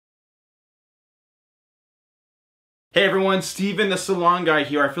Hey everyone, Stephen the Salon Guy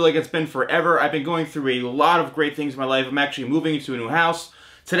here. I feel like it's been forever. I've been going through a lot of great things in my life. I'm actually moving into a new house.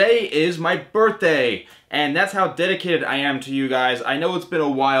 Today is my birthday, and that's how dedicated I am to you guys. I know it's been a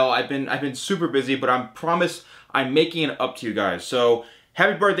while. I've been super busy, but I promise I'm making it up to you guys. So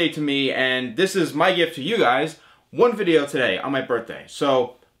happy birthday to me, and this is my gift to you guys. One video today on my birthday.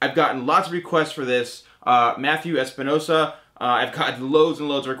 So I've gotten lots of requests for this. Matthew Espinosa, I've gotten loads and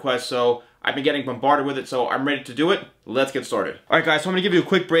loads of requests, so I've been getting bombarded with it, so I'm ready to do it. Let's get started. Alright guys, so I'm going to give you a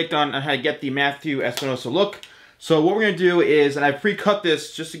quick breakdown on how to get the Matthew Espinosa look. So what we're going to do is, and I've pre-cut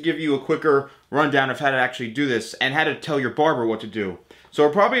this just to give you a quicker rundown of how to actually do this, and how to tell your barber what to do. So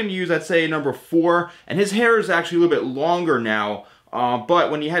we're probably going to use, I'd say, number 4, and his hair is actually a little bit longer now, but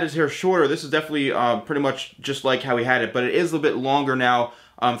when he had his hair shorter, this is definitely pretty much just like how he had it, but it is a little bit longer now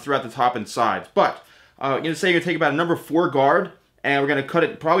throughout the top and sides. But, I'm going to say you're going to take about a number 4 guard, and we're going to cut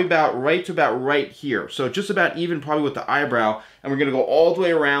it probably about right here. So just about even probably with the eyebrow. And we're going to go all the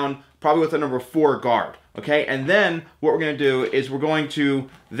way around probably with a number 4 guard. Okay, and then what we're going to do is we're going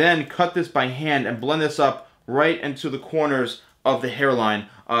to then cut this by hand and blend this up right into the corners of the hairline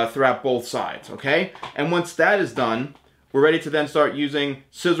throughout both sides. Okay, and once that is done, we're ready to then start using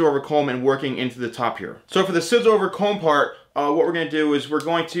scissor over comb and working into the top here. So for the scissor over comb part, what we're going to do is we're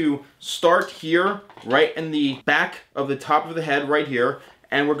going to start here, right in the back of the top of the head, right here,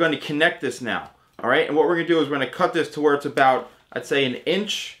 and we're going to connect this now. All right, and what we're going to do is we're going to cut this to where it's about, I'd say, an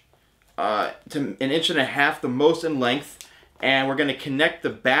inch to an inch and a half, the most in length, and we're going to connect the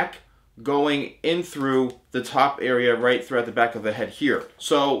back going in through the top area, right throughout the back of the head here.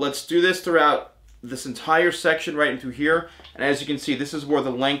 So let's do this throughout this entire section right into here, and as you can see, this is where the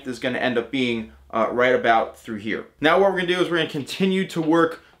length is going to end up being right about through here. Now what we're going to do is we're going to continue to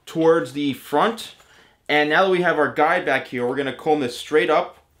work towards the front, and now that we have our guide back here, we're going to comb this straight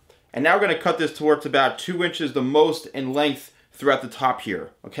up, and now we're going to cut this towards about 2 inches the most in length throughout the top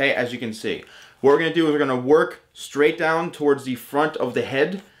here, okay, as you can see. What we're going to do is we're going to work straight down towards the front of the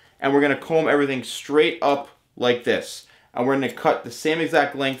head, and we're going to comb everything straight up like this, and we're going to cut the same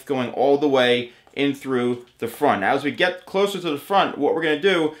exact length going all the way in through the front. Now as we get closer to the front, what we're going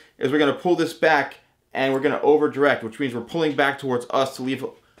to do is we're going to pull this back and we're going to over direct, which means we're pulling back towards us to leave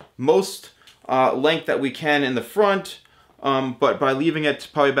most length that we can in the front, but by leaving it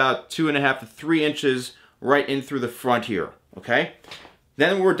probably about 2.5 to 3 inches right in through the front here. Okay,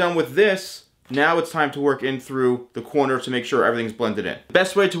 then when we're done with this, now it's time to work in through the corners to make sure everything's blended in. The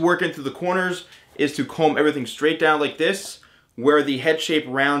best way to work into the corners is to comb everything straight down like this, where the head shape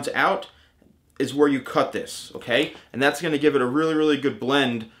rounds out is where you cut this, okay? And that's going to give it a really, really good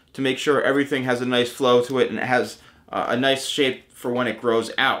blend to make sure everything has a nice flow to it and it has a nice shape for when it grows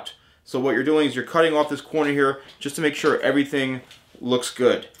out. So what you're doing is you're cutting off this corner here just to make sure everything looks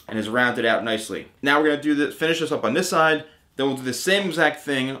good and is rounded out nicely. Now we're going to do this, finish this up on this side, then we'll do the same exact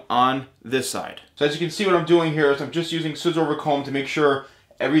thing on this side. So as you can see, what I'm doing here is I'm just using scissor over comb to make sure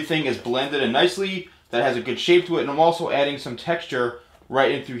everything is blended in nicely, that has a good shape to it, and I'm also adding some texture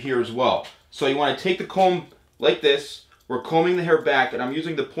right in through here as well. So you want to take the comb like this, we're combing the hair back, and I'm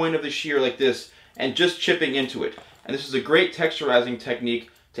using the point of the shear like this, and just chipping into it. And this is a great texturizing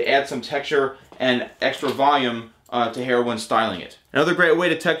technique to add some texture and extra volume to hair when styling it. Another great way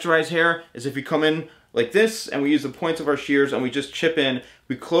to texturize hair is if you come in like this, and we use the points of our shears, and we just chip in,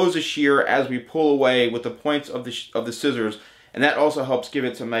 we close the shear as we pull away with the points of the scissors, and that also helps give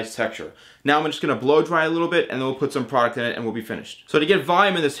it some nice texture. Now I'm just going to blow dry a little bit, and then we'll put some product in it, and we'll be finished. So to get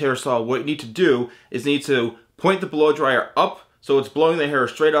volume in this hairstyle, what you need to do is you need to point the blow dryer up, so it's blowing the hair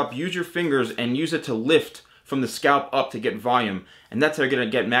straight up. Use your fingers and use it to lift from the scalp up to get volume, and that's how you're going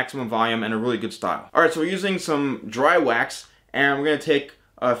to get maximum volume and a really good style. Alright, so we're using some dry wax, and we're going to take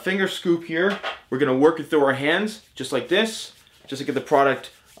a finger scoop here. We're going to work it through our hands, just like this, just to get the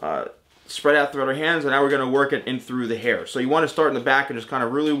product spread out throughout our hands, and now we're going to work it in through the hair. So you want to start in the back and just kind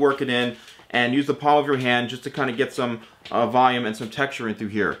of really work it in, and use the palm of your hand just to kind of get some volume and some texture in through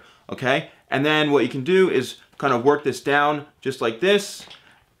here, okay? And then what you can do is kind of work this down just like this,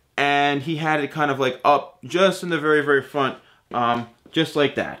 and he had it kind of like up just in the very, very front, just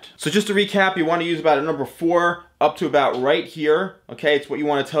like that. So just to recap, you want to use about a number 4 up to about right here, okay? It's what you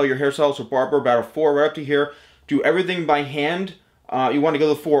want to tell your hairstylist or barber, about a 4 right up to here. Do everything by hand. You want to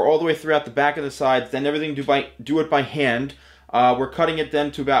go to 4 all the way throughout the back and the sides, then everything do it by hand. We're cutting it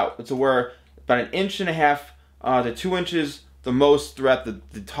then to about 1.5 inches to 2 inches the most throughout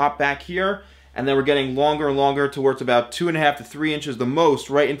the top back here, and then we're getting longer and longer towards about 2.5 to 3 inches the most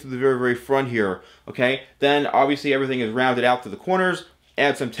right into the very, very front here, okay? Then obviously everything is rounded out to the corners,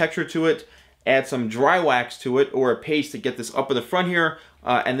 add some texture to it, add some dry wax to it or a paste to get this up in the front here,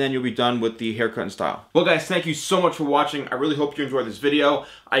 and then you'll be done with the haircut and style. Well guys, thank you so much for watching. I really hope you enjoyed this video.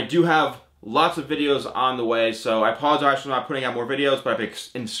 I do have lots of videos on the way, so I apologize for not putting out more videos, but I've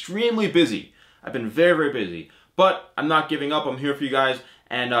been extremely busy. I've been very, very busy. But I'm not giving up. I'm here for you guys.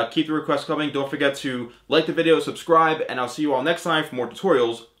 And keep the requests coming. Don't forget to like the video, subscribe, and I'll see you all next time for more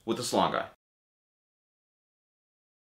tutorials with the Salon Guy.